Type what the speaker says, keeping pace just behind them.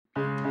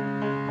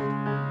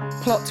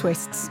Plot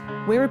twists.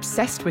 We're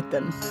obsessed with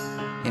them.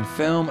 In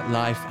film,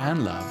 life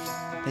and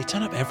love, they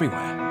turn up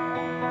everywhere.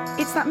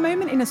 It's that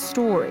moment in a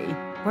story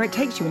where it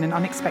takes you in an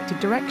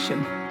unexpected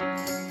direction.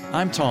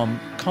 I'm Tom,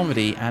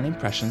 comedy and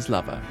impressions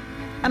lover.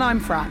 And I'm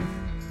Fran,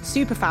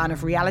 super fan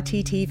of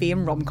reality TV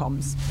and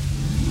rom-coms.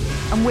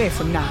 And we're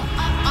from Now.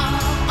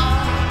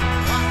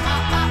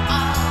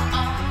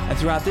 And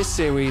throughout this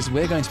series,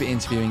 we're going to be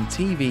interviewing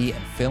TV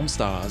and film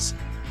stars,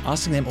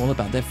 asking them all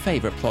about their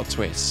favourite plot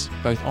twists,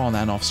 both on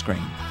and off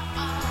screen.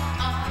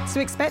 So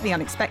expect the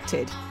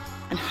unexpected,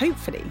 and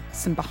hopefully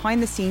some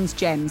behind-the-scenes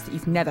gems that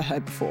you've never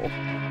heard before.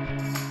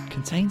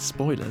 Contains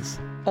spoilers.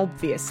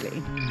 Obviously.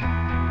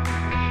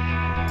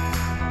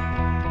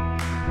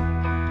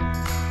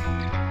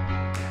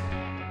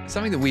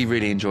 Something that we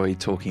really enjoy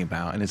talking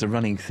about, and is a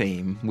running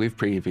theme with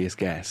previous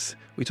guests,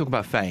 we talk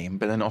about fame,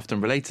 but then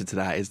often related to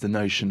that is the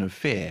notion of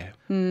fear.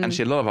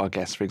 Actually, a lot of our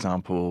guests, for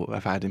example,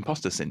 have had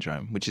imposter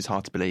syndrome, which is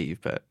hard to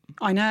believe, but...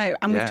 I know,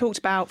 and Yeah. we've talked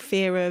about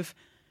fear of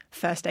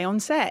first day on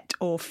set,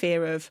 or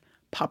fear of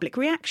public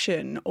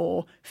reaction,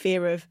 or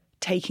fear of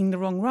taking the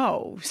wrong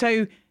role.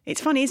 So it's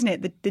funny, isn't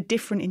it? The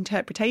different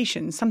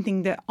interpretations,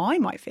 something that I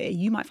might fear,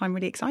 you might find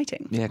really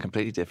exciting. Yeah,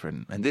 completely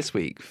different. And this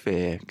week,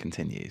 fear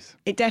continues.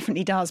 It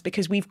definitely does,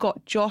 because we've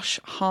got Josh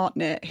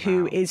Hartnett,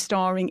 who is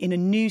starring in a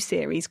new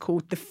series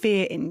called The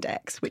Fear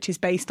Index, which is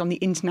based on the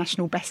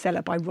international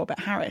bestseller by Robert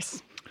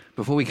Harris.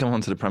 Before we come on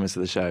to the premise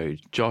of the show,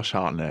 Josh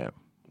Hartnett,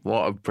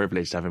 what a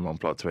privilege to have him on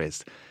Plot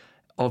Twist.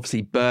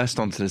 Obviously burst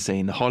onto the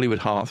scene, the Hollywood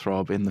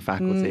heartthrob in The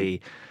Faculty,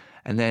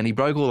 and then he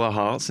broke all our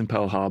hearts in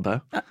Pearl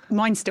Harbor.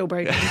 Mine's still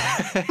broken.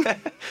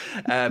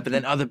 But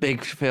then other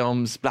big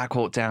films, Black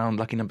Hawk Down,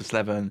 Lucky Number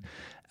 11.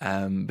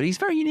 But he's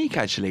very unique,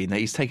 actually, in that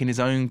he's taken his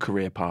own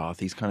career path.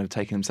 He's kind of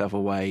taken himself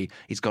away.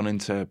 He's gone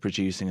into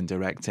producing and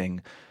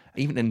directing,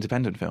 even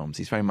independent films.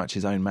 He's very much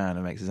his own man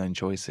and makes his own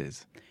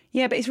choices.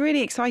 Yeah, but it's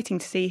really exciting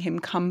to see him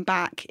come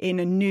back in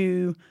a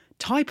new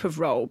type of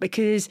role,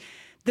 because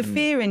The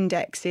Fear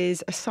Index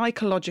is a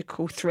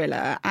psychological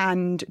thriller,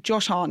 and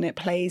Josh Hartnett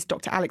plays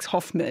Dr. Alex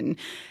Hoffman,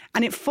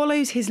 and it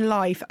follows his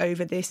life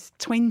over this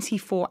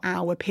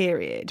 24-hour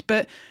period.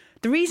 But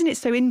the reason it's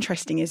so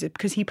interesting is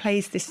because he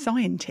plays this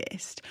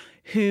scientist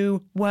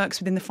who works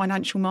within the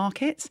financial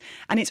markets,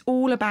 and it's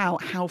all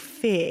about how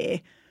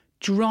fear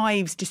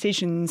drives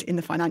decisions in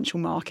the financial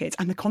markets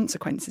and the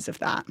consequences of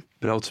that.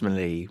 But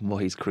ultimately, what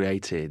he's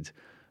created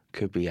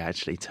could be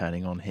actually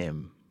turning on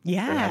him.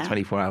 Yeah.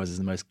 24 hours is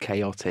the most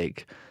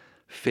chaotic,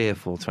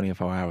 fearful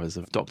 24 hours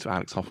of Dr.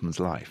 Alex Hoffman's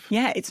life.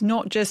 Yeah, it's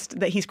not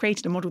just that he's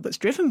created a model that's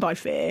driven by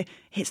fear,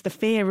 it's the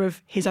fear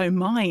of his own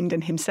mind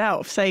and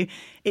himself. So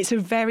it's a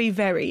very,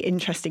 very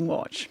interesting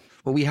watch.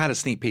 Well, we had a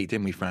sneak peek,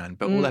 didn't we, Fran?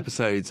 But all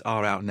episodes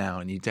are out now,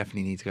 and you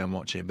definitely need to go and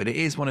watch it. But it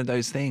is one of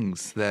those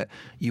things that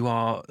you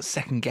are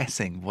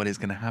second-guessing what is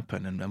going to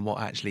happen and what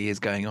actually is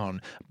going on.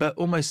 But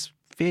almost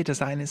fear does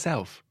that in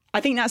itself. I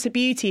think that's the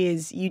beauty,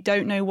 is you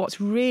don't know what's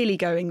really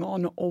going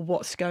on or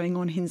what's going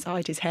on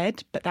inside his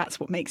head, but that's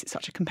what makes it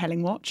such a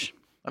compelling watch.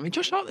 I mean,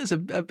 Josh Hartnett's a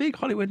big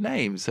Hollywood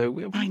name, so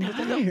I know.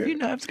 a few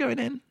nerves going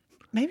in.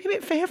 Maybe a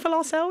bit fearful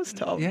ourselves,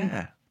 Tom.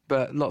 Yeah,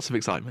 but lots of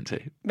excitement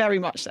too. Very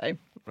much so.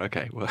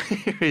 Okay, well,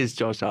 here is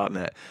Josh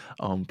Hartnett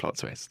on Plot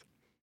Twist.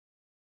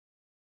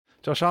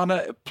 Josh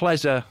Hartnett,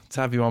 pleasure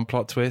to have you on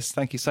Plot Twist.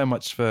 Thank you so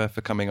much for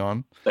coming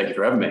on. Thank you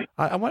for having me.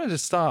 I wanted to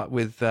start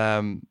with...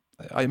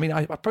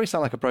 I probably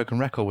sound like a broken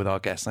record with our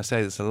guests, and I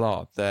say this a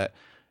lot, that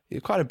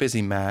you're quite a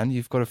busy man.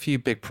 You've got a few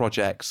big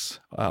projects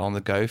on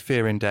the go,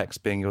 Fear Index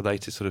being your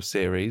latest sort of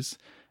series,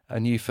 a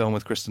new film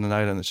with Christopher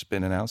Nolan that's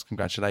been announced,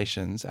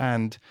 congratulations,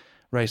 and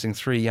raising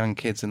 3 young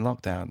kids in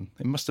lockdown.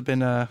 It must have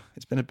been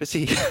it's been a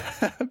busy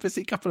a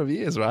busy couple of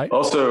years, right?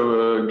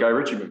 Also, Guy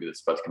Ritchie movie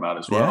that's about to come out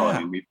as well. Yeah.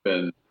 I mean,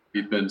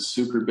 we've been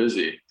super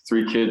busy.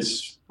 3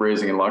 kids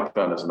raising in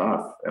lockdown is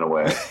enough in a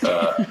way.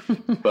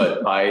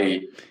 But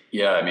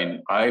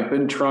I've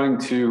been trying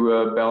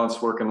to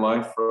balance work and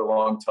life for a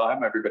long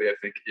time. Everybody, I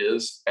think,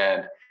 is.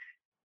 And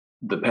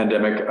the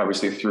pandemic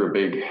obviously threw a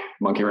big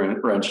monkey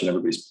wrench in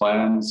everybody's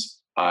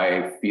plans.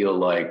 I feel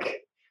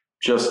like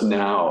just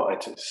now,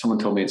 someone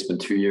told me it's been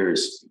 2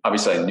 years.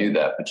 Obviously, I knew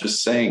that, but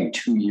just saying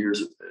 2 years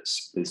of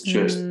this is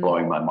just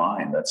blowing my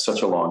mind. That's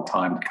such a long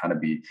time to kind of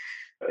be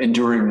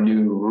enduring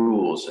new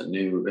rules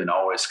and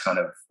always kind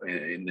of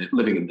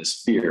living in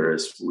this fear,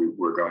 as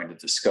we're going to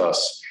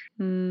discuss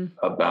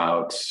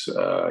about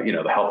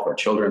the health of our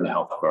children, the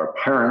health of our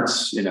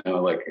parents,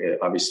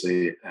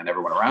 obviously, and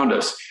everyone around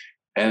us,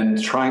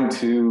 and trying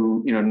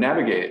to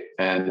navigate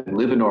and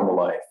live a normal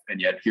life. And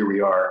yet here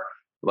we are,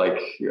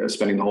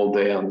 spending the whole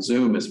day on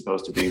Zoom as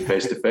opposed to being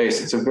face to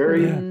face. It's a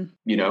very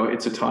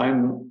it's a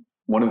time.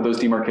 One of those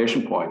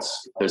demarcation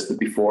points. There's the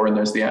before and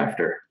there's the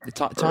after. The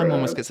time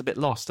almost gets a bit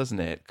lost, doesn't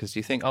it? Because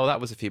you think, oh,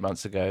 that was a few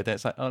months ago. Then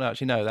it's like, oh, no,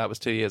 actually, no, that was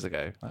 2 years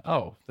ago. Like,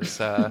 oh, this...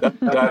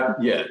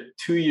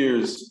 2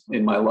 years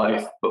in my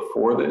life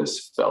before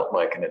this felt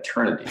like an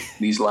eternity.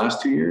 These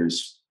last 2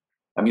 years,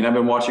 I mean, I've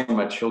been watching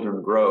my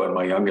children grow, and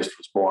my youngest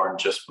was born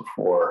just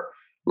before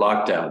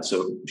lockdown.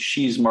 So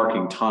she's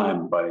marking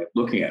time by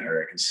looking at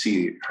her. I can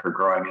see her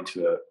growing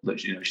into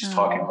she's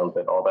talking a little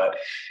bit, all that.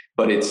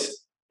 But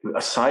it's,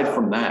 aside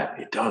from that,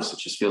 it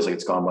just feels like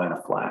it's gone by in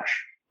a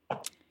flash.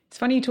 It's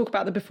funny you talk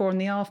about the before and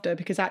the after,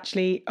 because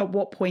actually at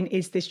what point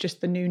is this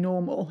just the new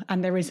normal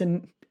and there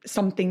isn't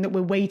something that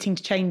we're waiting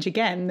to change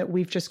again, that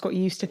we've just got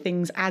used to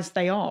things as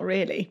they are,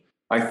 really?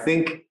 I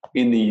think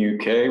in the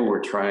UK,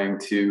 we're trying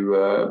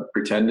to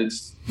pretend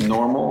it's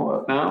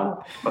normal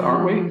now,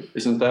 aren't we?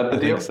 Isn't that the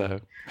deal? I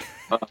think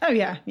so. Oh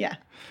yeah.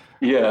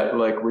 Yeah,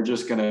 like we're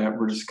just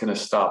gonna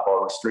stop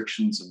all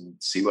restrictions and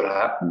see what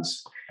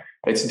happens.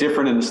 It's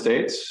different in the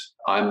States.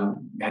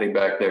 I'm heading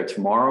back there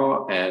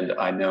tomorrow, and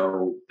I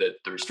know that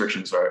the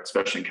restrictions are,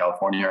 especially in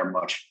California, are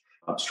much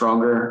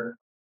stronger.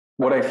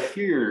 What I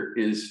fear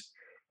is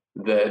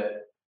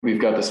that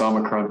we've got this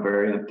Omicron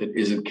variant that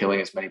isn't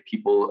killing as many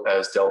people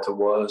as Delta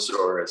was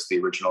or as the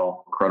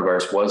original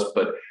coronavirus was,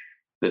 but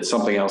that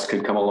something else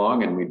could come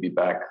along and we'd be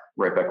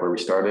right back where we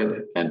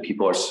started. And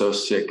people are so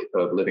sick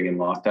of living in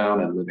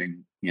lockdown and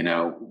living,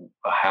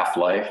 a half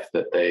life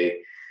that they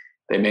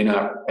may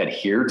not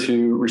adhere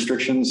to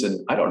restrictions.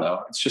 And I don't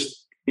know,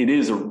 it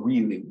is a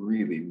really,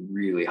 really,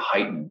 really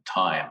heightened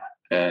time.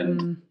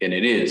 And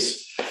it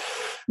is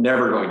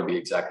never going to be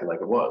exactly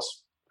like it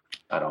was,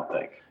 I don't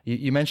think.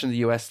 You mentioned the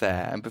US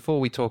there, and before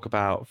we talk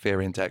about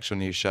Fear Index, your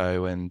new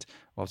show, and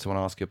obviously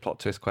want to ask you a plot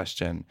twist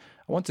question,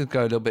 I wanted to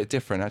go a little bit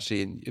different,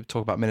 actually, and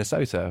talk about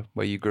Minnesota,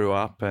 where you grew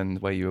up and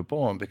where you were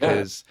born,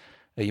 because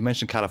you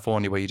mentioned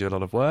California, where you do a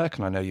lot of work,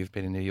 and I know you've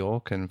been in New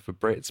York, and for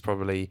Brits,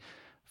 probably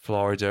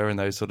Florida and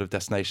those sort of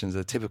destinations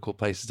are typical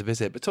places to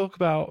visit. But talk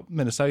about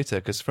Minnesota,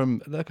 because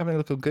from having a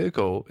look at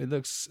Google, it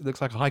looks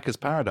like a hiker's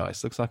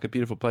paradise. It looks like a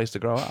beautiful place to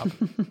grow up.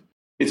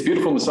 It's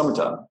beautiful in the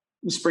summertime.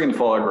 Spring and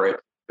fall are great.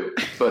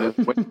 But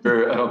in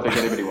winter, I don't think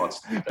anybody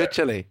wants to be there. Bit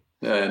chilly.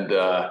 And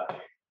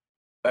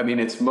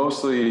it's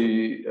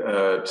mostly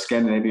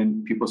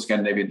Scandinavian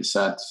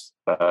descent,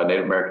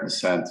 Native American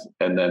descent,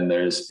 and then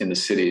in the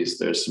cities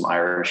there's some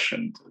Irish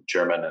and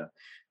German,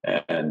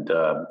 and it's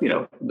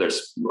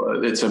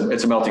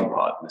a melting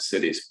pot in the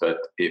cities. But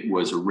it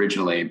was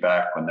originally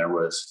back when there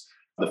was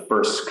the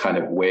first kind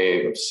of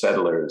wave of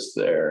settlers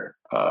there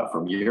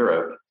from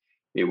Europe.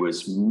 It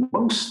was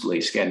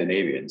mostly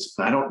Scandinavians.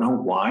 And I don't know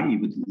why you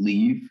would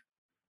leave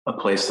a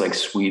place like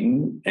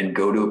Sweden and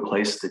go to a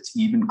place that's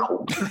even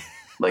colder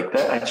like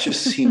that. It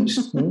just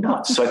seems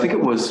nuts. So I think it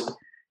was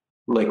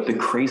like the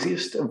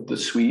craziest of the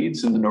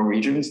Swedes and the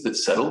Norwegians that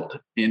settled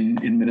in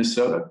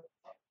Minnesota.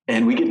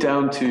 And we get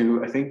down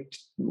to, I think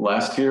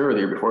last year or the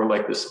year before,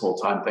 like this whole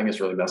time thing is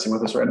really messing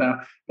with us right now.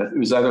 It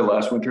was either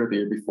last winter or the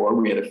year before,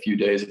 we had a few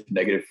days of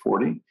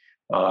 -40,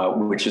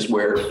 which is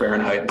where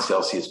Fahrenheit and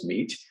Celsius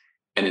meet.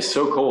 And it's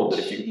so cold that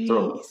if you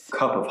throw a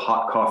cup of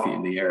hot coffee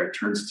in the air, it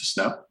turns to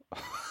snow.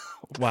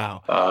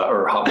 Wow.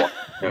 Or hot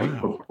water, you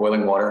put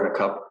boiling water in a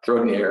cup, throw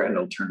it in the air, and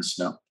it'll turn to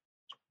snow.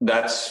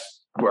 That's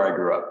where I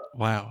grew up.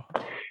 Wow.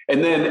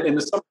 And then in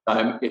the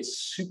summertime, it's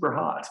super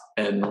hot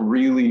and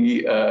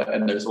really,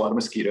 and there's a lot of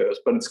mosquitoes,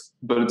 but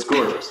it's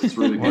gorgeous. It's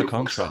really beautiful. What a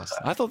contrast.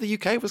 I thought the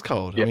UK was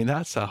cold. Yeah. I mean,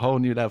 that's a whole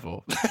new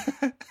level.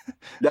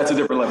 That's a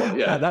different level,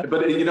 yeah.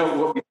 But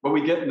what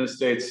we get in the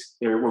States,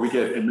 or what we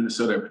get in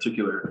Minnesota in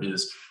particular,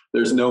 is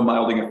there's no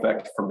milding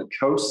effect from the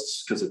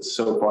coasts because it's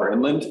so far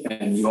inland,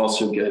 and you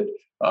also get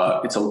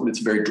it's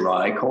very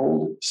dry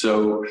cold.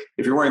 So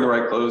if you're wearing the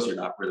right clothes, you're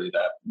not really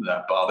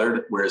that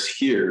bothered. Whereas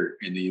here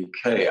in the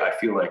UK, I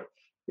feel like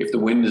if the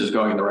wind is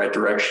going in the right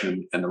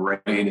direction and the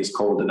rain is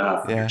cold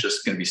enough, you're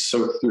just going to be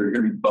soaked through. You're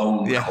going to be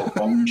bone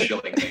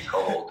chillingly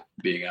cold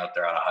being out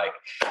there on a hike,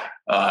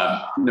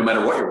 no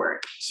matter what you're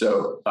wearing.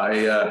 So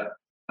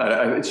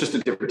it's just a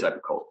different type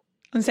of cold.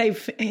 And so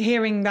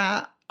hearing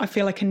that, I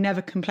feel I can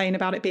never complain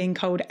about it being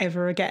cold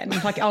ever again.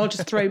 Like I'll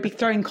just be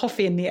throwing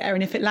coffee in the air,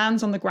 and if it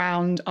lands on the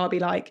ground, I'll be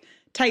like,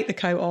 take the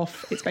coat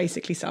off. It's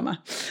basically summer.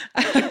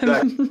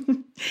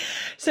 Exactly.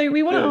 So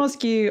we want to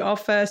ask you our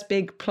first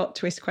big plot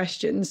twist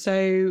question.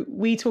 So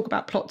we talk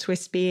about plot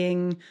twists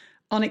being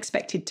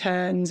unexpected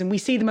turns, and we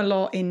see them a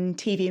lot in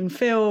TV and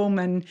film.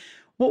 And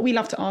what we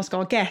love to ask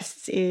our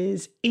guests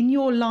is, in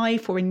your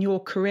life or in your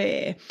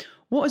career,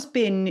 what has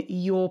been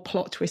your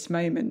plot twist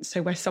moment?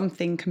 So where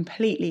something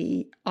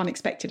completely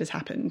unexpected has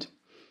happened?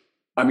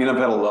 I mean, I've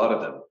had a lot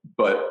of them,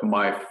 but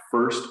my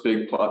first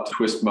big plot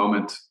twist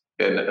moment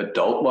in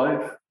adult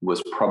life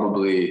was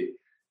probably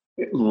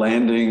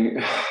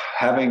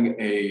having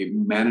a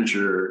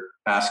manager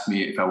ask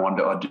me if I wanted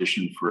to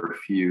audition for a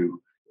few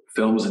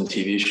films and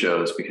TV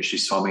shows because she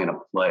saw me in a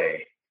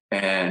play,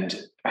 and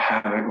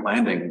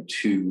landing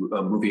to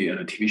a movie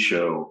and a TV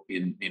show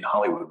in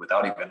Hollywood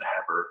without even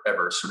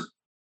ever sort of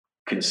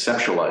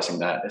conceptualizing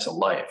that as a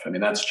life. I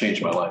mean, that's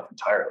changed my life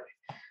entirely.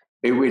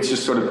 It's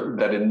just sort of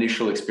that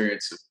initial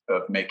experience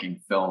of making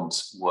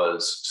films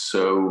was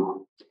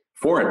so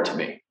foreign to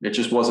me. It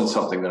just wasn't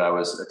something that I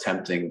was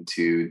attempting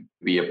to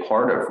be a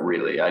part of,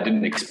 really. I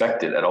didn't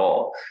expect it at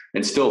all.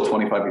 And still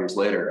 25 years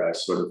later, I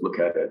sort of look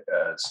at it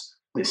as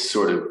this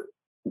sort of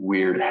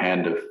weird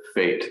hand of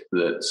fate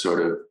that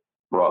sort of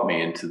brought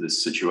me into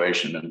this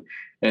situation.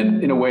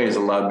 And in a way has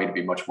allowed me to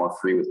be much more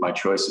free with my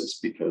choices,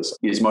 because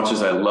as much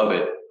as I love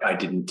it, I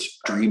didn't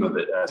dream of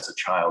it as a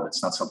child.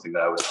 It's not something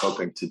that I was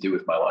hoping to do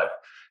with my life.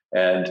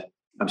 And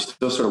I'm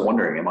still sort of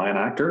wondering, am I an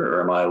actor,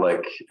 or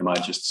am I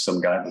just some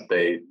guy that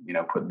they,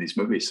 put in these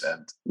movies?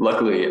 And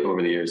luckily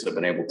over the years, I've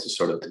been able to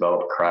sort of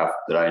develop a craft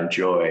that I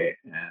enjoy,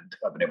 and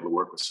I've been able to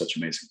work with such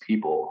amazing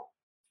people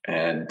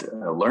and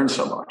learn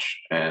so much.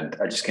 And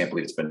I just can't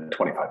believe it's been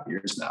 25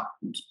 years now.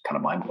 It's kind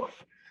of mind blowing.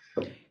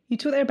 You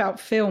talked there about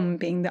film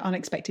being the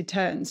unexpected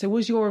turn. So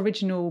was your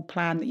original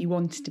plan that you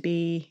wanted to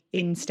be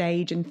in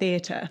stage and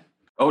theatre?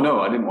 Oh,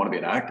 no, I didn't want to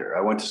be an actor.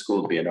 I went to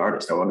school to be an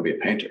artist. I wanted to be a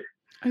painter.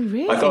 Oh,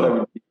 really? I thought I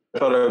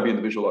would be in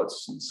the visual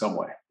arts in some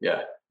way.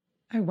 Yeah.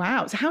 Oh,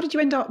 wow. So how did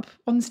you end up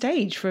on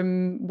stage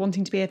from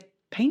wanting to be a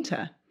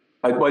painter?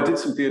 I did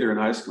some theater in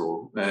high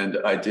school, and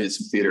I did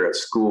some theater at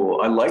school.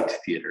 I liked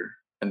theater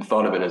and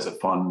thought of it as a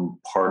fun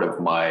part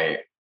of my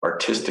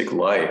artistic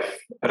life,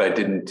 but I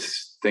didn't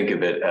think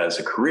of it as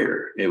a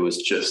career. It was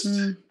just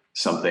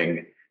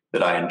something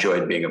that I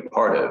enjoyed being a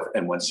part of.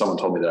 And when someone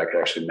told me that I could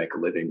actually make a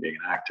living being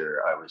an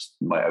actor,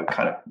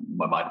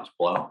 my mind was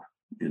blown,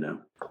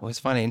 Well, it's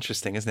funny,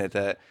 interesting, isn't it,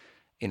 that,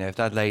 if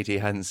that lady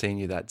hadn't seen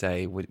you that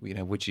day,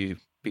 would you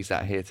be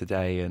sat here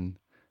today? And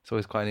it's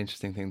always quite an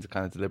interesting thing to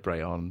kind of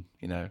deliberate on,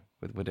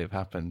 would it have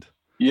happened?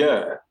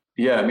 Yeah.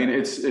 Yeah, I mean,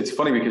 it's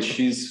funny because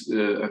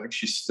I think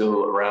she's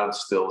still around,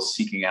 still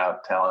seeking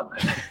out talent,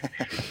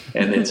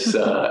 and it's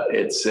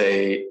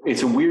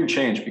a weird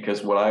change,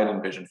 because what I had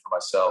envisioned for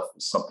myself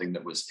was something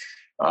that was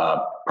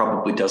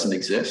probably doesn't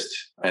exist.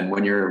 And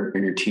when you're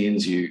in your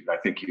teens, I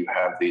think you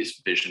have these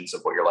visions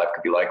of what your life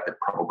could be like that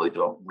probably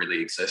don't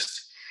really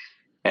exist.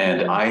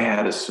 And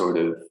I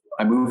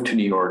moved to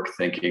New York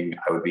thinking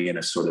I would be in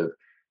a sort of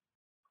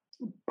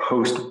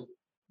post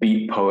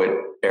beat poet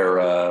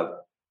era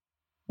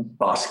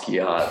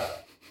Basquiat,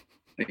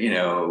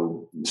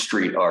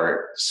 street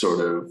art sort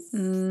of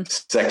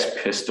Sex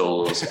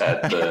Pistols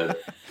at the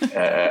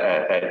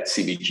at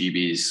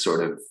CBGB's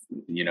sort of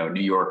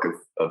New York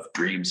of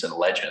dreams and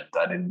legend.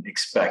 I didn't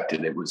expect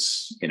it. It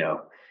was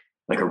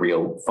like a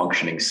real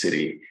functioning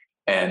city,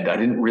 and I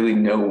didn't really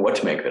know what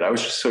to make of it. I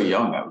was just so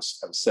young. I was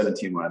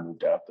 17 when I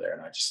moved out there,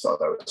 and I just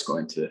thought I was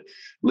going to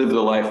live the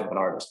life of an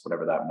artist,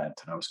 whatever that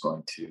meant, and I was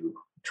going to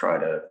try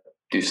to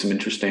do some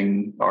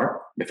interesting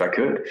art if I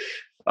could.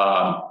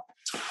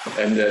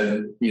 And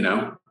then,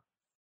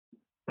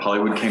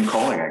 Hollywood came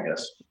calling, I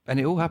guess. And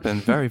it all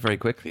happened very, very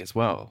quickly as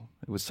well.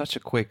 It was such a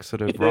quick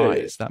sort of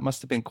rise. That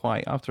must have been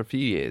quite, after a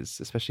few years,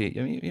 especially,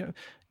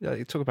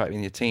 you talk about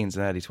in your teens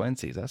and early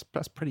 20s,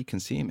 that's pretty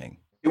consuming.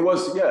 It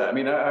was, yeah. I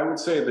mean, I would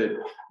say that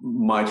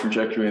my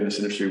trajectory in this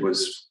industry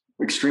was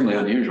extremely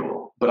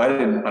unusual, but I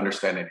didn't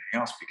understand anything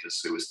else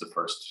because it was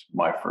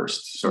my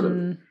first sort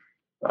of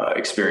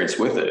experience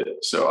with it.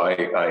 So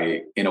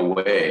I, in a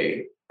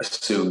way,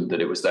 assumed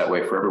that it was that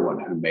way for everyone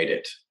who made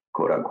it,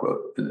 quote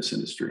unquote, in this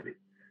industry.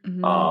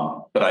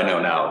 But I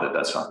know now that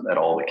that's not at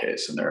all the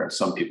case. And there are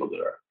some people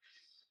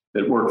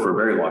that work for a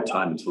very long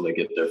time until they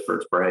get their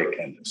first break.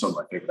 And some of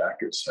my favorite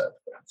actors have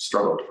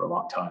struggled for a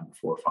long time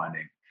before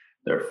finding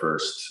their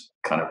first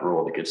kind of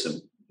role that gives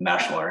them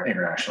national or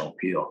international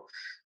appeal.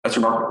 That's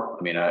remarkable.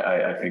 I mean,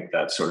 I think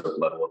that sort of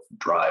level of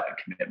drive and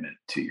commitment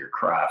to your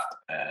craft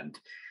and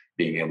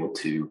being able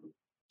to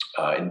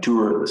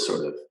endure the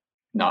sort of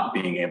not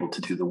being able to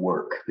do the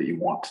work that you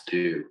want to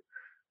do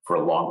for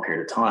a long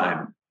period of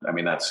time. I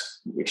mean,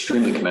 that's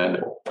extremely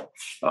commendable.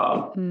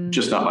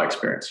 Just not my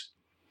experience,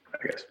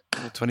 I guess.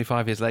 Well,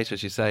 25 years later,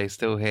 as you say,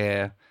 still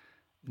here,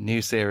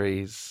 new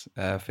series,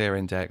 Fear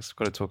Index. We've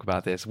got to talk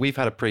about this. We've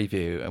had a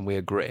preview and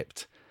we're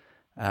gripped.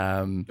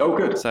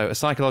 Good. So a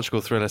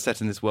psychological thriller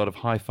set in this world of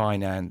high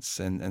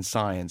finance and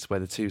science where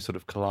the two sort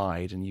of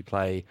collide, and you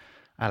play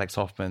Alex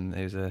Hoffman,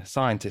 who's a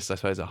scientist, I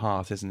suppose, at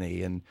heart, isn't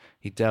he? And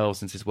he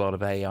delves into this world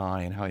of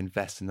AI and how he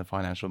invests in the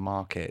financial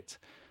market.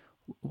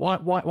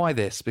 Why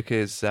this?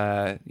 Because,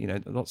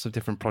 lots of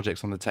different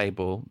projects on the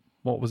table.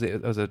 What was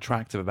it that was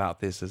attractive about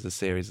this as a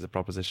series, as a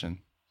proposition?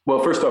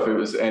 Well, first off, it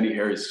was Andy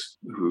Harris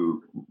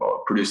who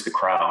produced The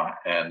Crown,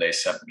 and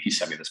he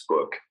sent me this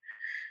book.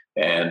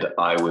 And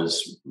I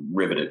was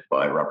riveted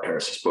by Robert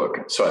Harris's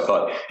book. So I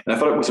thought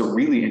it was a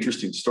really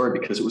interesting story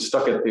because it was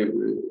stuck at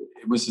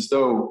it was as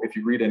though if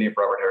you read any of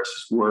Robert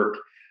Harris's work,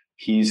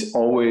 he's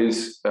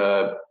always,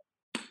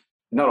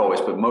 not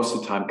always, but most of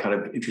the time kind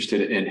of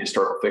interested in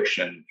historical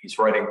fiction. He's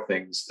writing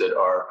things that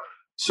are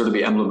sort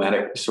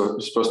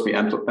of supposed to be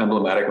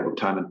emblematic of a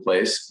time and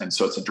place. And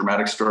so it's a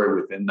dramatic story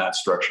within that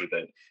structure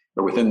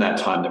or within that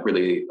time that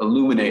really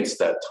illuminates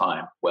that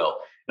time well.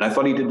 And I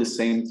thought he did the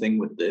same thing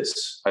with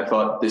this. I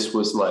thought this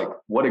was like,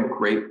 what a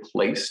great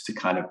place to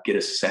kind of get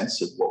a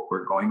sense of what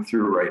we're going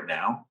through right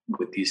now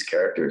with these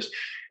characters.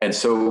 And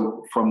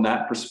so from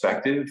that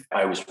perspective,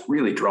 I was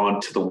really drawn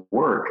to the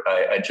work.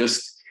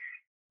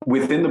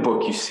 Within the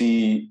book, you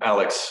see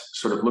Alex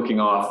sort of looking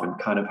off and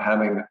kind of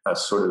having a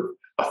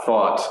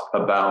thought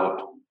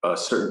about a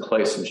certain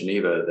place in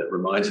Geneva that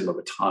reminds him of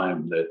a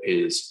time that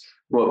is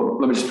well,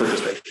 let me just put it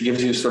this way. He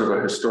gives you sort of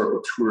a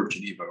historical tour of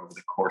Geneva over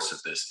the course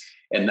of this.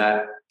 And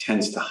that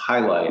tends to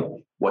highlight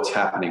what's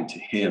happening to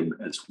him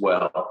as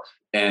well.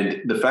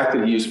 And the fact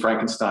that he used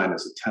Frankenstein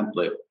as a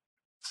template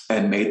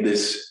and made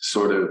this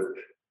sort of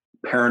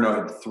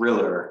paranoid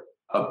thriller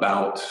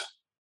about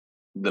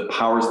the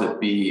powers that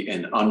be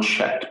and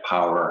unchecked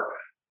power,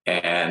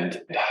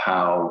 and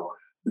how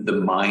the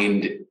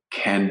mind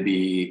can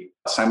be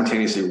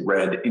simultaneously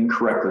read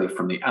incorrectly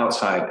from the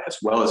outside as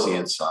well as the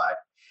inside.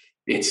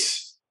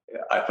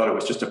 I thought it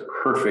was just a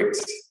perfect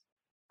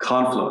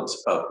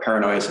confluence of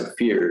paranoias and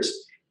fears.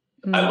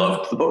 I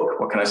loved the book.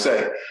 What can I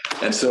say?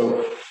 And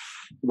so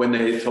when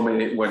they told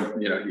me,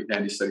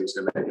 Andy said he was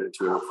going to make it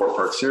into a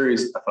 4-part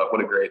series, I thought,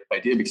 what a great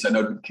idea, because I know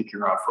it'd been kicking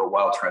around for a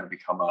while trying to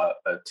become a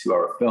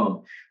 2-hour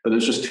film, but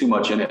there's just too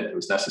much in it. It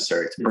was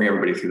necessary to bring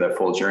everybody through that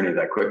full journey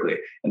that quickly.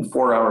 And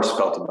 4 hours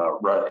felt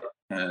about right.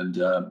 And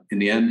in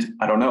the end,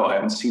 I don't know. I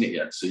haven't seen it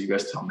yet. So you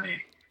guys tell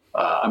me.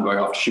 I'm going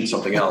off to shoot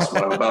something else.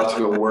 When I'm about to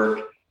go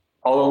work,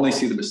 I'll only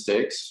see the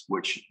mistakes,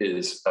 which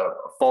is a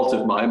fault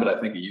of mine, but I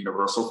think a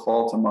universal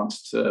fault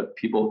amongst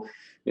people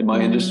in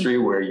my industry,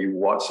 where you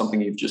watch something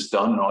you've just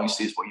done and all you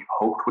see is what you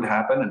hoped would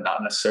happen, and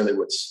not necessarily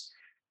what's,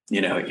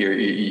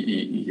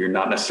 you're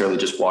not necessarily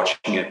just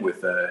watching it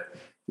with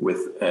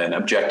an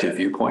objective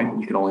viewpoint.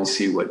 You can only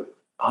see what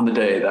on the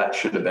day that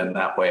should have been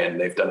that way, and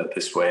they've done it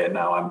this way. And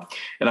now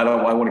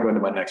I want to go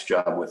into my next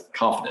job with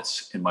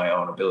confidence in my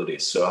own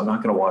abilities. So I'm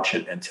not going to watch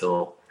it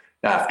until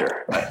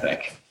after, I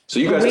think. So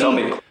you guys tell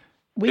me.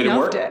 We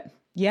loved it.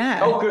 Yeah.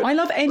 Oh, good. I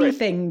love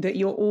anything that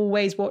you're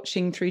always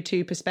watching through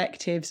two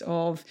perspectives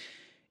of,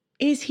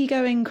 is he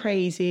going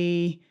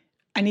crazy?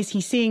 And is he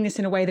seeing this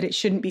in a way that it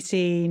shouldn't be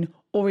seen?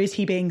 Or is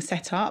he being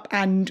set up?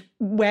 And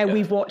where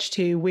we've watched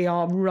to, we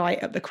are right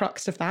at the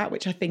crux of that,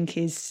 which I think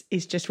is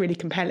just really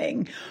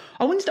compelling.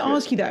 I wanted to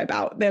ask you,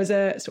 though, there's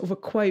a sort of a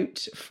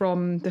quote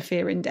from the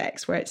Fear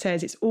Index where it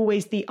says, it's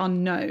always the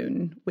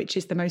unknown, which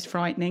is the most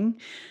frightening.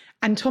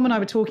 And Tom and I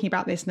were talking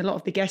about this, and a lot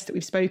of the guests that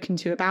we've spoken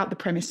to, about the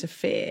premise of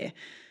fear.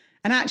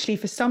 And actually,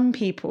 for some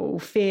people,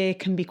 fear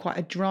can be quite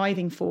a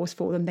driving force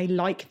for them. They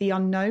like the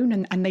unknown,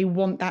 and they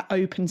want that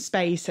open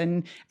space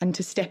and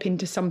to step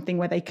into something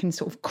where they can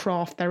sort of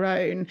craft their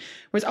own.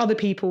 Whereas other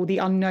people, the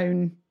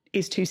unknown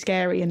is too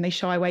scary and they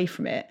shy away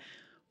from it.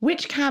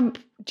 Which camp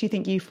do you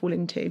think you fall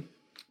into?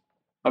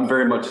 I'm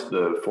very much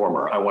the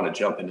former. I want to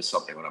jump into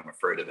something when I'm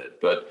afraid of it,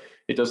 but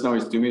it doesn't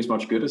always do me as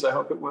much good as I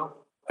hope it will.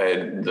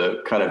 And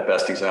the kind of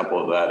best example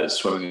of that is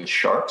swimming with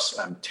sharks.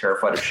 I'm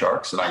terrified of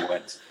sharks. And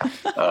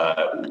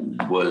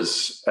I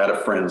was at a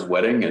friend's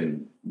wedding,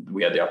 and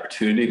we had the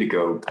opportunity to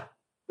go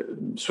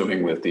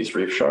swimming with these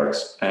reef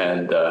sharks.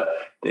 And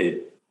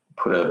they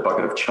put a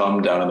bucket of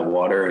chum down in the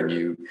water, and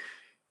you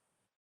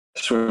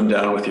swim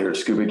down with your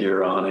scuba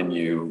gear on, and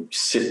you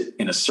sit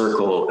in a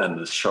circle, and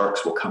the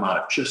sharks will come out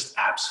of just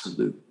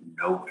absolute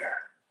nowhere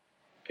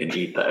and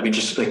eat that. I mean,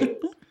 just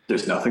like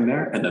there's nothing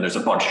there, and then there's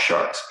a bunch of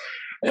sharks.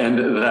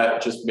 And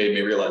that just made me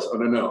realize, oh,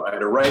 no, I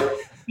had a right,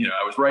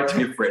 I was right to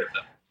be afraid of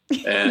them.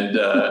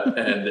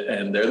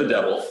 And they're the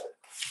devil.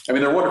 I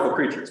mean, they're wonderful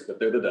creatures, but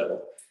they're the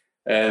devil.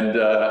 And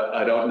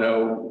I don't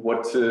know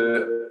what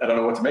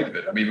to make of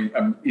it. I mean,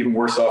 I'm even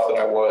worse off than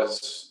I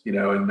was, in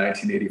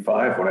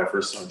 1985 when I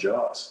first saw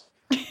Jaws.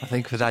 I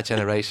think for that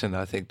generation,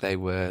 I think they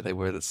were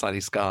slightly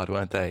scarred,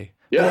 weren't they?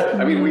 Yeah,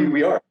 I mean,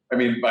 we are. I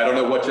mean, I don't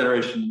know what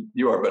generation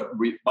you are, but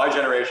my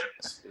generation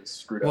is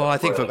screwed up. Well, I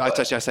think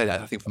I say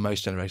that. I think for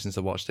most generations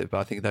that watched it, but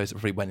I think those that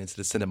probably went into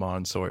the cinema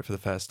and saw it for the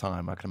first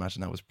time, I can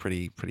imagine that was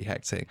pretty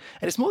hectic.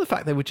 And it's more the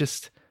fact they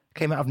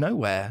came out of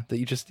nowhere,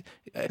 that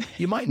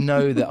you might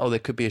know that, there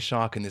could be a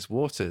shark in these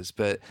waters,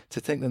 but to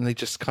think that they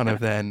just kind of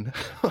then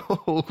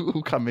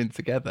all come in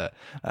together,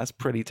 that's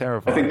pretty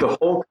terrifying. I think the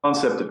whole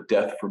concept of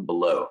death from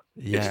below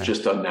is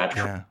just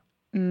unnatural. Yeah.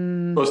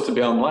 Supposed to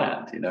be on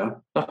land,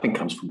 nothing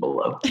comes from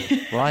below.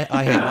 Well,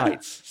 I hate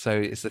heights, so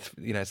it's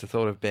the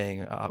thought of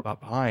being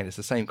up high. And it's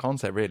the same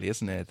concept, really,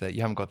 isn't it? That you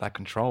haven't got that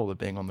control of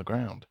being on the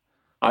ground.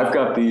 I've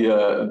got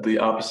the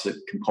opposite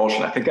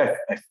compulsion. I think I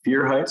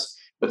fear heights,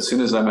 but as soon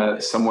as I'm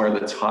at somewhere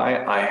that's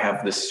high, I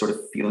have this sort of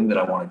feeling that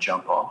I want to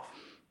jump off.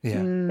 Yeah,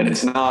 and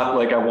it's not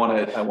like I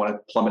want to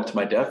plummet to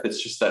my death.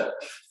 It's just that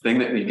thing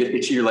that you get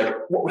itchy. You're like,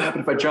 what would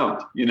happen if I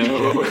jumped?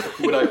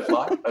 Would I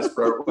fly? I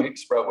sprout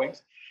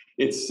wings.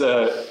 It's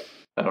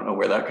I don't know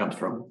where that comes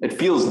from. It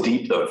feels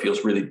deep, though. It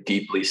feels really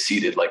deeply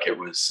seated, like it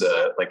was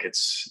like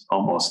it's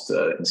almost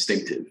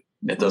instinctive.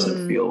 It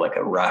doesn't feel like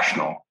a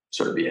rational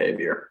sort of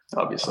behavior,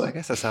 obviously. Well, I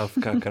guess that's how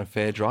kind of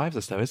fear drives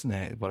us, though, isn't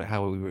it?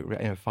 How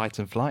we fight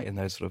and flight in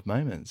those sort of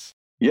moments.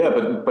 Yeah,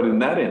 but in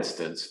that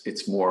instance,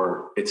 it's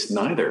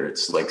neither.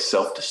 It's like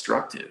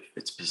self-destructive.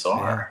 It's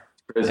bizarre.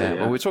 Yeah.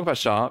 Well, we talk about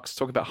sharks,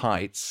 talk about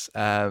heights.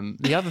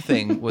 The other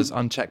thing was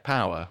unchecked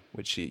power,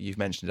 which you've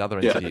mentioned in other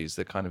interviews,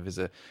 that kind of is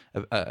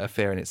a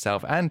fear in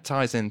itself and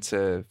ties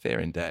into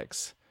Fear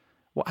Index.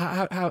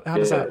 How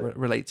does that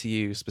relate to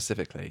you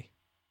specifically?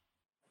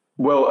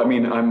 Well, I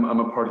mean, I'm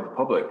a part of the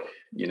public,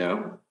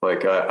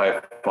 like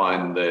I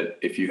find that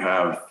if you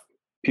have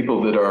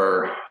people that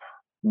are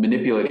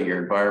manipulating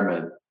your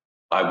environment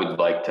I would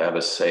like to have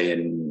a say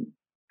in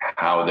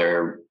how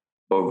they're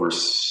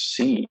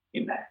overseen.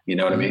 You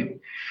know what I mean?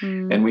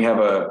 Mm. And we have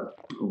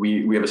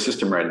a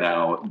system right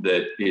now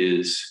that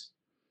is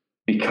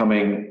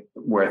becoming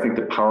where I think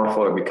the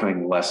powerful are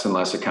becoming less and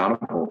less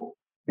accountable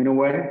in a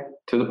way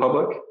to the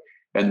public.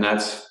 And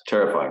that's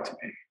terrifying to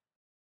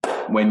me.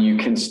 When you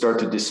can start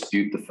to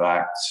dispute the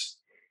facts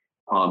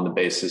on the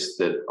basis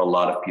that a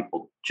lot of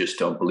people just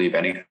don't believe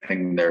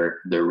anything they're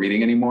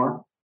reading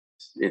anymore,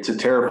 it's a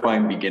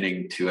terrifying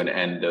beginning to an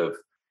end of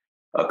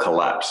a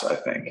collapse, I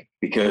think.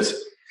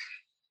 Because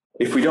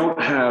if we don't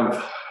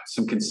have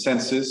some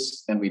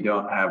consensus and we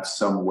don't have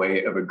some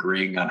way of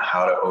agreeing on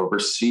how to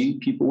oversee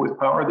people with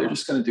power, they're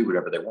just going to do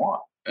whatever they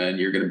want. And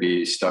you're going to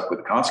be stuck with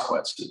the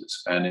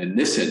consequences. And in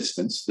this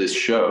instance, this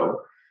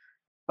show,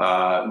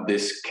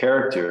 this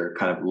character,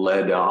 kind of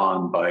led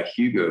on by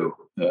Hugo,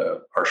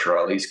 Harsher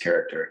Ali's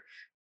character,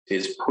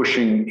 is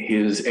pushing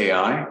his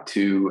AI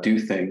to do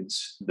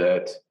things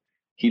that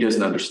he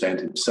doesn't understand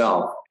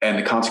himself. And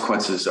the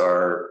consequences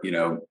are,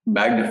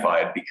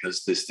 magnified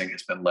because this thing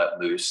has been let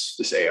loose.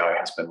 This AI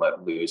has been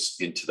let loose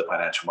into the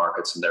financial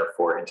markets and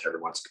therefore into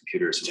everyone's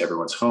computers, into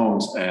everyone's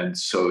homes. And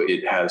so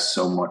it has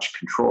so much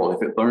control.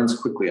 If it learns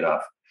quickly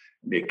enough,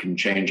 it can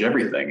change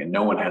everything and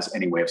no one has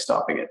any way of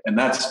stopping it. And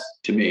that's,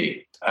 to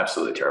me,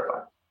 absolutely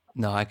terrifying.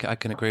 No, I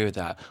can agree with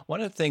that.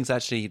 One of the things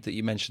actually that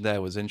you mentioned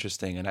there was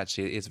interesting and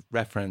actually is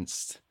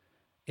referenced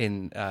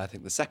in, I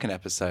think, the second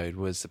episode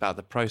was about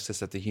the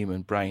process of the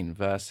human brain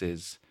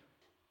versus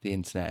the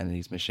internet and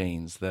these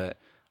machines that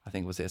I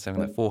think was it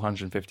something like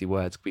 450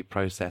 words could be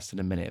processed in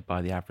a minute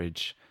by the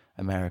average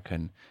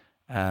American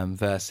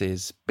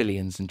versus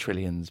billions and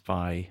trillions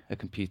by a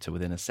computer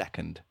within a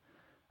second.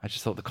 I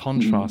just thought the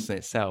contrast in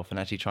itself and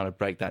actually trying to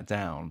break that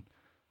down,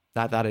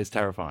 that is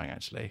terrifying,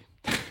 actually.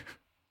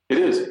 It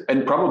is,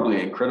 and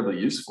probably incredibly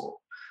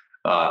useful.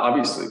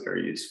 Obviously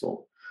very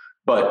useful.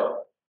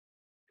 But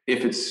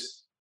if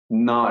it's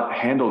not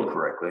handled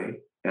correctly,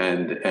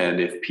 and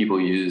if people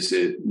use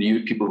it,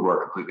 people who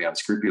are completely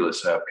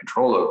unscrupulous have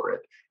control over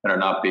it and are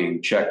not being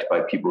checked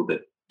by people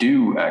that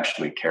do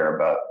actually care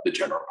about the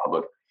general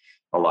public,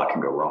 a lot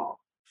can go wrong.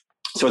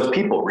 So it's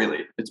people, really.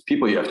 It's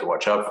people you have to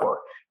watch out for.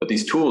 But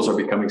these tools are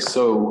becoming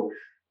so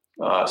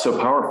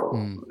powerful,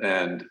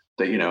 and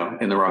that,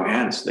 in the wrong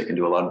hands, they can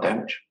do a lot of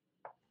damage.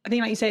 I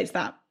think, like you say, it's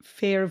that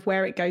fear of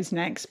where it goes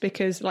next,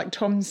 because like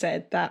Tom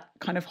said, that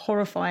kind of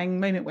horrifying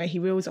moment where he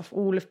reels off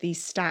all of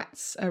these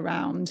stats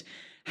around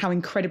how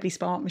incredibly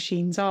smart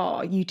machines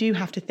are, you do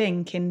have to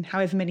think in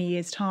however many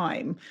years'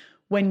 time,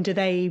 when do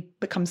they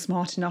become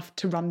smart enough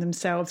to run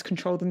themselves,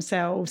 control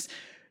themselves,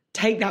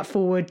 take that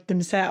forward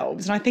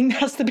themselves? And I think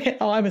that's the bit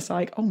I was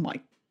like, oh my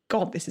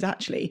God, this is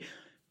actually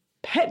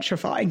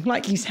petrifying.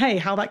 Like you say,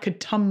 how that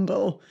could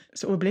tumble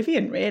sort of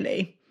oblivion,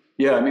 really.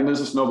 Yeah, I mean, there's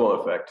a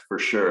snowball effect for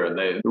sure. And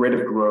the rate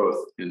of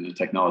growth in the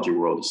technology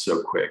world is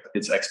so quick.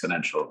 It's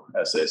exponential,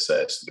 as they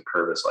say. So the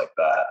curve is like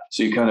that.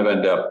 So you kind of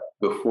end up,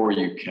 before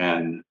you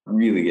can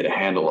really get a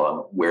handle on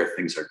where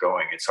things are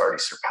going, it's already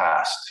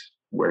surpassed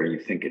where you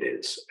think it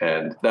is.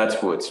 And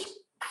that's what's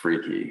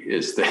freaky,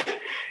 is that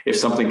if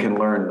something can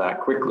learn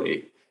that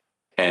quickly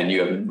and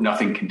you have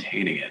nothing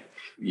containing it,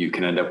 you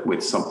can end up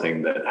with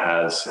something that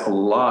has a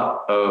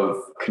lot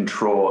of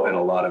control and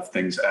a lot of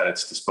things at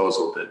its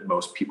disposal that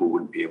most people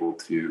wouldn't be able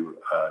to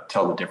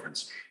tell the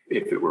difference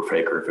if it were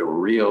fake or if it were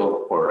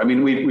real. Or, I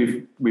mean,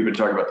 we've been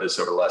talking about this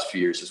over the last few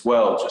years as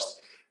well,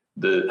 just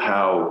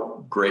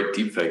how great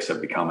deepfakes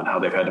have become and how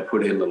they've had to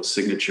put in little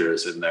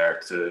signatures in there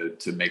to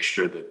make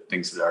sure that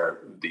things that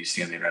you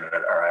see on the internet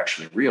are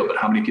actually real. But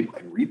how many people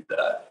can read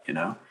that,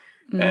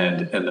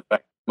 And the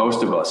fact that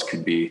most of us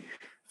could be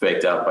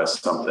faked out by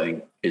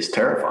something is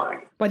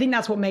terrifying. Well, I think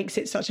that's what makes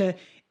it such a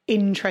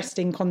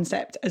interesting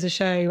concept as a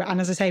show. And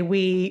as I say,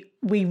 we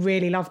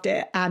really loved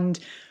it. And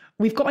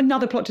we've got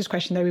another plot twist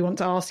question, though, we want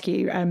to ask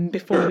you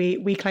before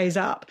we close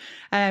up.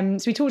 So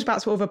we talked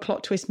about sort of a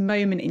plot twist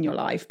moment in your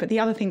life. But the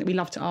other thing that we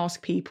love to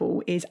ask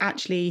people is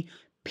actually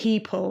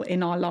people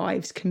in our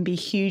lives can be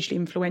hugely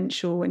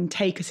influential and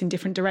take us in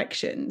different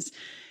directions.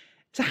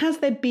 So has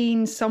there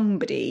been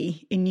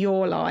somebody in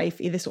your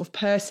life, either sort of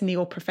personally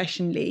or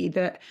professionally,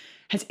 that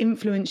has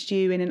influenced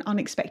you in an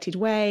unexpected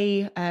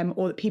way,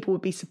 or that people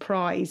would be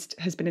surprised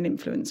has been an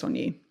influence on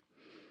you?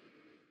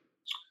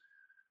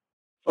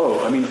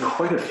 Oh, I mean,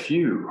 quite a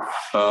few.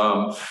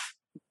 The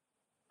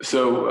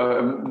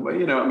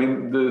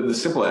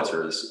simple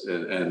answer is,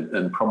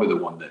 and probably the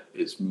one that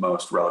is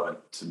most relevant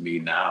to me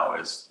now,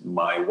 is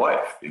my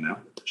wife.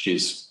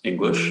 She's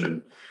English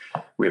and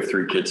we have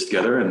 3 kids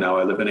together, and now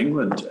I live in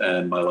England,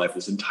 and my life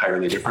is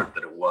entirely different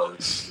than it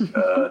was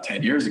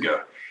 10 years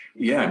ago.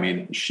 Yeah, I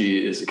mean,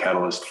 she is a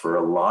catalyst for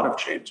a lot of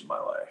change in my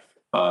life.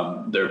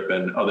 There have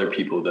been other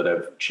people that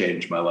have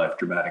changed my life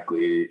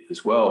dramatically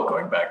as well,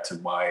 going back to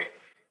my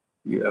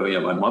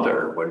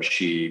mother.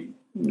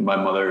 My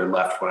mother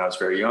left when I was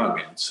very young,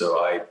 and so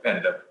I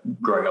ended up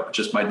growing up with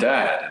just my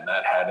dad, and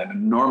that had an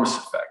enormous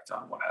effect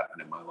on what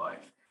happened in my life.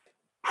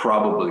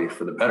 probably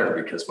for the better,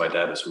 because my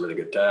dad was a really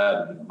good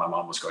dad and my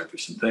mom was going through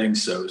some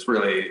things. So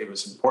it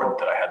was important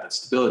that I had that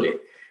stability.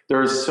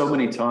 There are so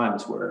many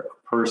times where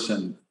a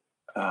person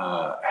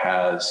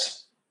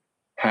has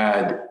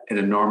had an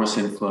enormous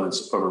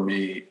influence over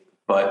me,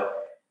 but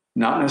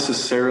not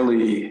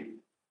necessarily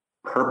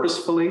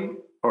purposefully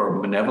or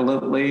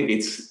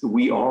benevolently.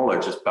 We all are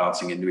just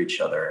bouncing into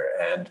each other.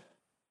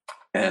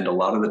 And a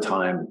lot of the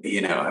time,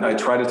 and I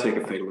try to take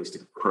a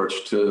fatalistic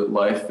approach to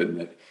life,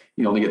 and that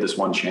you only get this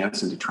one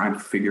chance, and to try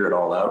and figure it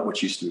all out,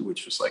 which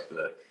was like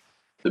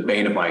the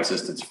bane of my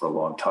existence for a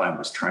long time,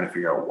 was trying to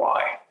figure out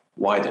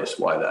why this,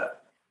 why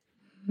that.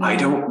 I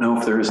don't know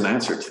if there is an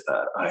answer to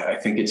that. I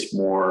think it's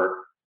more,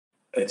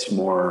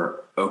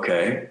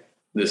 okay,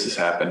 this has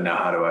happened.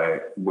 Now,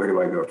 where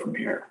do I go from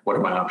here? What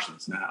are my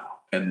options now?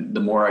 And the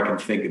more I can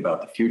think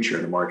about the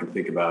future, the more I can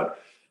think about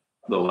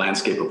the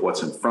landscape of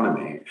what's in front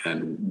of me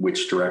and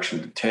which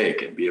direction to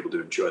take and be able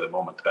to enjoy the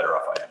moment, the better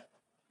off I am.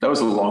 That was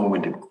a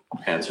long-winded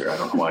answer. I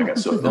don't know why I got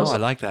so No, I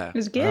like that. It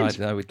was good.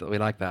 No, we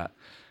like that.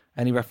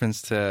 Any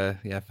reference to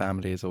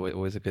family is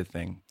always a good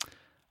thing.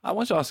 I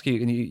want to ask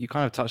you, and you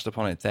kind of touched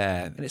upon it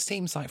there, and it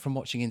seems like from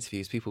watching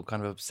interviews, people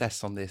kind of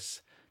obsess on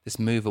this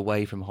move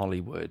away from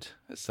Hollywood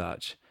as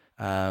such.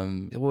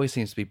 It always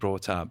seems to be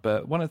brought up.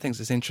 But one of the things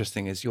that's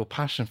interesting is your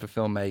passion for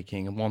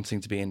filmmaking and wanting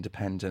to be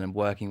independent and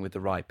working with the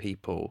right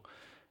people.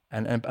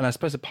 And I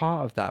suppose a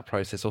part of that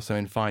process also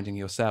in finding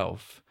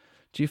yourself.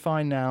 Do you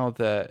find now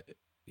that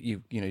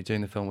you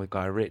doing the film with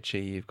Guy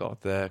Ritchie, you've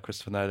got the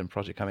Christopher Nolan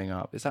project coming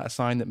up, is that a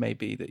sign that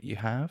maybe that you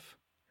have?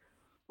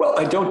 Well,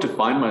 I don't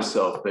define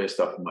myself based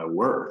off of my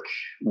work,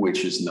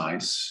 which is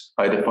nice.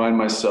 I define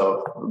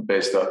myself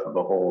based off of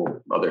a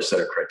whole other set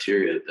of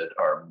criteria that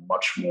are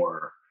much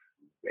more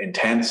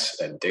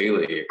intense and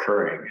daily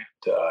occurring.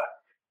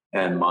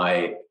 And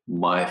my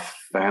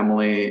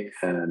family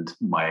and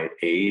my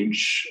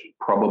age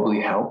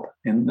probably help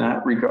in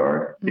that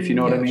regard, if you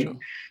know what I mean. Sure.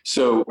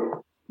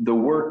 So the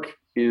work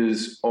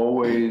is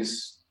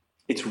always,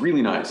 it's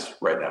really nice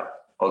right now.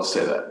 I'll just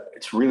say that.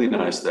 It's really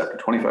nice that after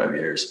 25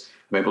 years,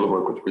 I'm able to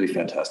work with really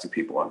fantastic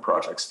people on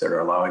projects that are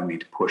allowing me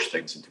to push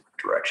things in different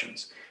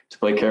directions, to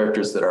play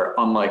characters that are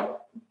unlike,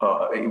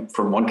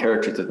 from one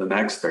character to the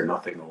next, they're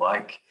nothing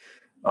alike.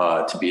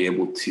 To be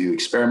able to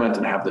experiment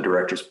and have the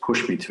directors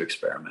push me to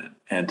experiment,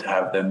 and to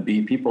have them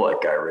be people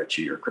like Guy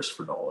Ritchie or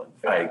Christopher Nolan.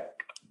 I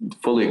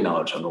fully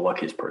acknowledge I'm the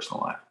luckiest person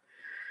alive.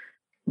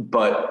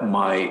 But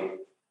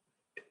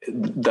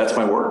that's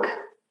my work.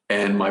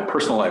 And my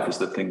personal life is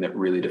the thing that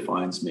really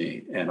defines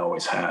me and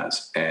always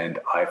has. And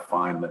I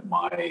find that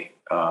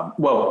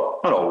well,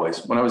 not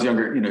always. When I was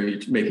younger, you're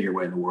making your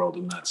way in the world,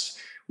 and that's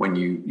when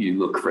you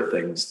look for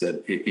things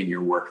that in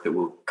your work that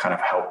will kind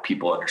of help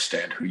people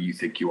understand who you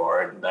think you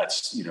are. And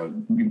that's,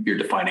 your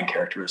defining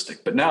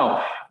characteristic. But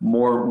now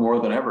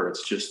more than ever,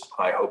 it's just,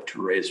 I hope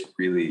to raise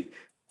really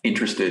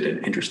interested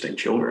and interesting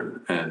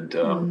children. And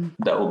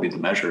that will be the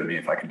measure of me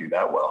if I can do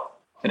that well.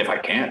 And if I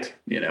can't,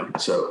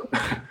 so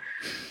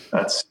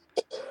that's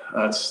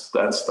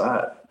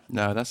that.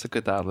 No, that's a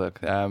good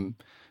outlook.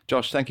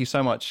 Josh, thank you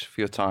so much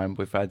for your time.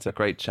 We've had a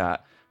great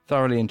chat.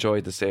 Thoroughly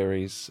enjoyed the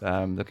series.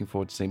 Looking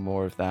forward to seeing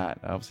more of that.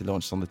 Obviously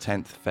launched on the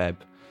 10th Feb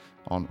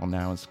on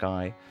Now and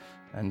Sky.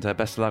 And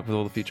best of luck with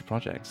all the future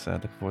projects.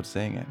 Looking forward to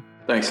seeing it.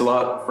 Thanks a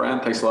lot, Fran.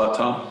 Thanks a lot,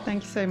 Tom.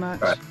 Thank you so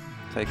much. All right.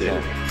 Take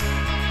care.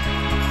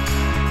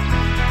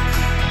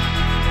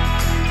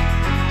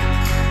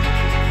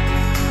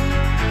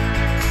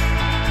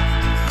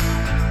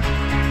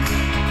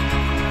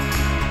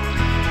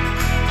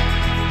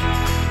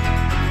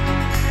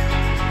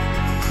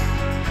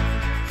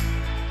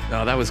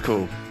 Oh, that was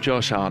cool.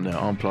 Josh Hartnett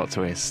on Plot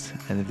Twist.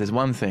 And if there's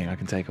one thing I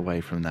can take away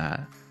from that,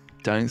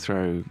 don't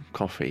throw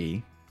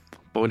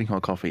boiling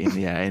hot coffee in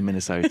the air in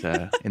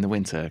Minnesota in the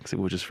winter, because it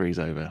will just freeze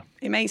over.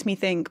 It makes me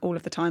think all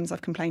of the times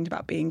I've complained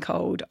about being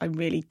cold, I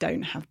really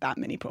don't have that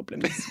many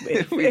problems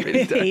with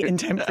really heat and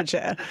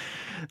temperature.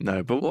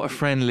 No, but what a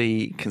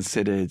friendly,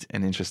 considered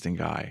and interesting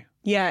guy.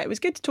 Yeah, it was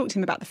good to talk to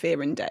him about the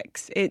Fear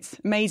Index. It's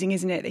amazing,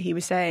 isn't it, that he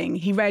was saying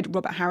he read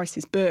Robert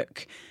Harris's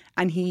book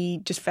and he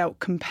just felt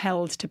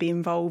compelled to be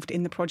involved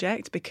in the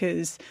project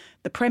because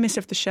the premise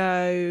of the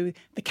show,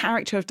 the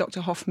character of Dr.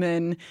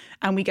 Hoffman,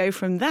 and we go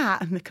from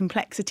that and the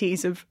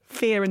complexities of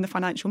fear in the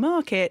financial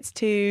markets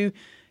to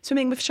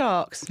swimming with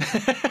sharks.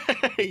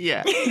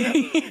 Yeah.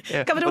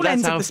 Covered all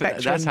ends of the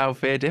spectrum. That's how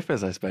fear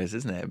differs, I suppose,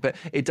 isn't it? But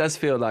it does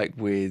feel like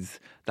with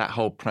that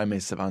whole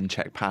premise of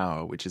unchecked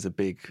power, which is a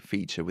big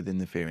feature within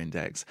the Fear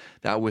Index,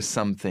 that was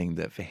something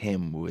that for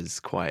him was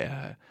quite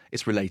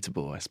it's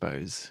relatable, I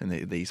suppose, and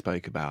that he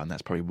spoke about, and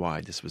that's probably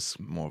why this was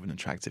more of an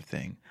attractive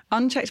thing.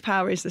 Unchecked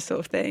power is the sort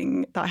of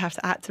thing that I have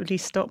to actively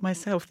stop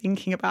myself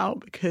thinking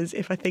about, because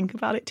if I think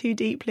about it too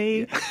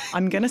deeply,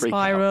 I'm going to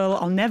spiral.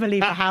 I'll never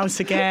leave the house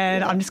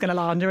again. I'm just going to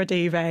lie under a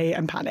duvet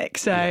and panic.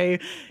 So,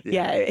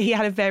 yeah, he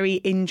had a very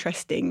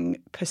interesting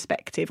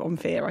perspective on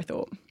fear, I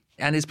thought.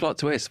 And his plot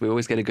twist, we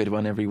always get a good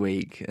one every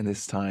week. And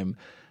this time,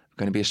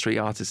 going to be a street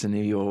artist in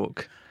New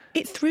York.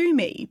 It threw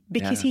me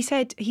because Yeah. he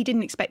said he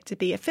didn't expect to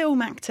be a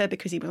film actor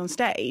because he was on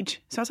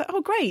stage. So I was like,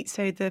 oh, great.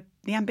 So the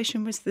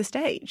ambition was the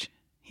stage.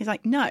 He's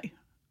like, no,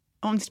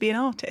 I wanted to be an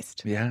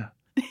artist. Yeah.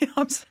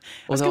 I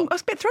was a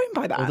bit thrown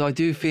by that. Although I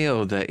do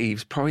feel that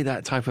he's probably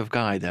that type of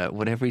guy that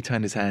whatever he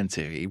turned his hand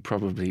to, he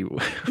probably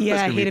was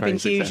yeah, gonna be he'd have very been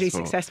hugely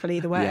successful. successful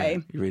either way. Yeah,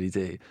 you really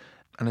do.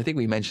 And I think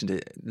we mentioned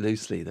it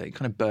loosely that he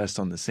kind of burst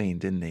on the scene,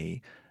 didn't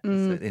he,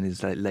 in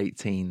his late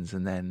teens,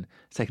 and then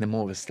it's taken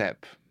more of a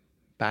step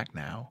back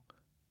now.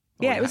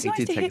 Yeah, it was he nice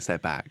did to take hear- a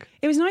step back.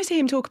 It was nice to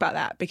hear him talk about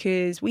that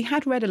because we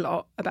had read a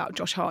lot about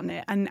Josh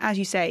Hartnett. And as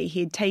you say, he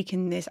had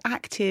taken this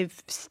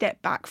active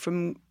step back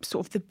from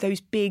sort of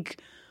those big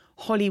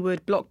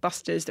Hollywood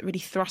blockbusters that really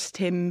thrust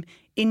him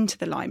into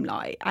the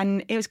limelight.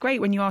 And it was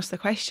great when you asked the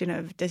question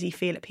of, does he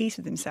feel at peace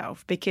with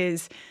himself?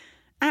 Because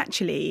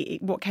actually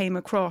what came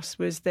across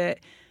was that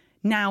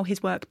now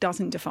his work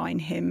doesn't define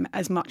him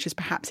as much as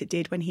perhaps it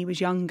did when he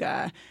was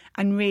younger.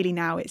 And really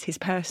now it's his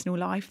personal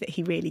life that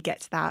he really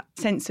gets that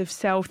sense of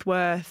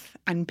self-worth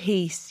and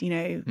peace. You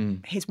know,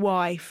 his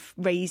wife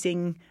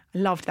raising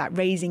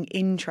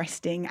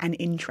interesting and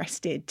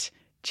interested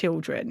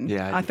children.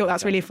 Yeah, I thought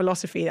that's really a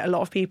philosophy that a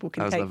lot of people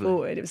can That was take lovely.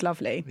 forward. It was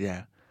lovely.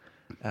 Yeah.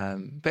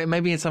 But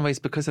maybe in some ways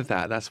because of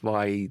that, that's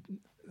why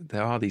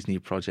there are these new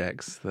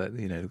projects that,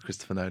 you know, the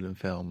Christopher Nolan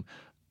film,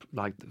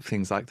 like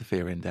things like The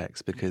Fear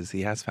Index, because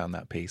he has found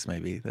that peace.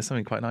 Maybe there's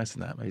something quite nice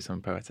in that, maybe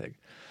something poetic.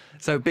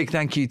 So big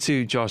thank you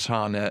to Josh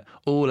Hartnett.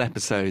 All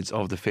episodes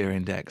of The Fear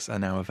Index are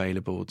now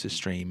available to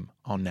stream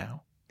on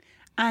Now.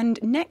 And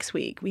next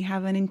week we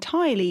have an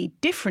entirely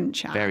different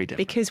chat. Very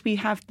different. Because we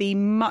have the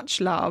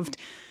much loved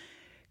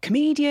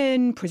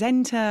comedian,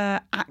 presenter,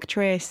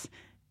 actress,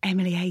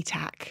 Emily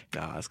Atack.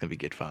 Oh, that's going to be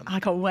good fun. I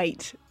can't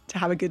wait to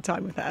have a good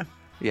time with her.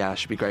 Yeah, it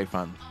should be great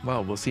fun.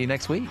 Well, we'll see you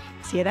next week.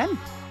 See you then.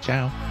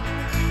 Ciao.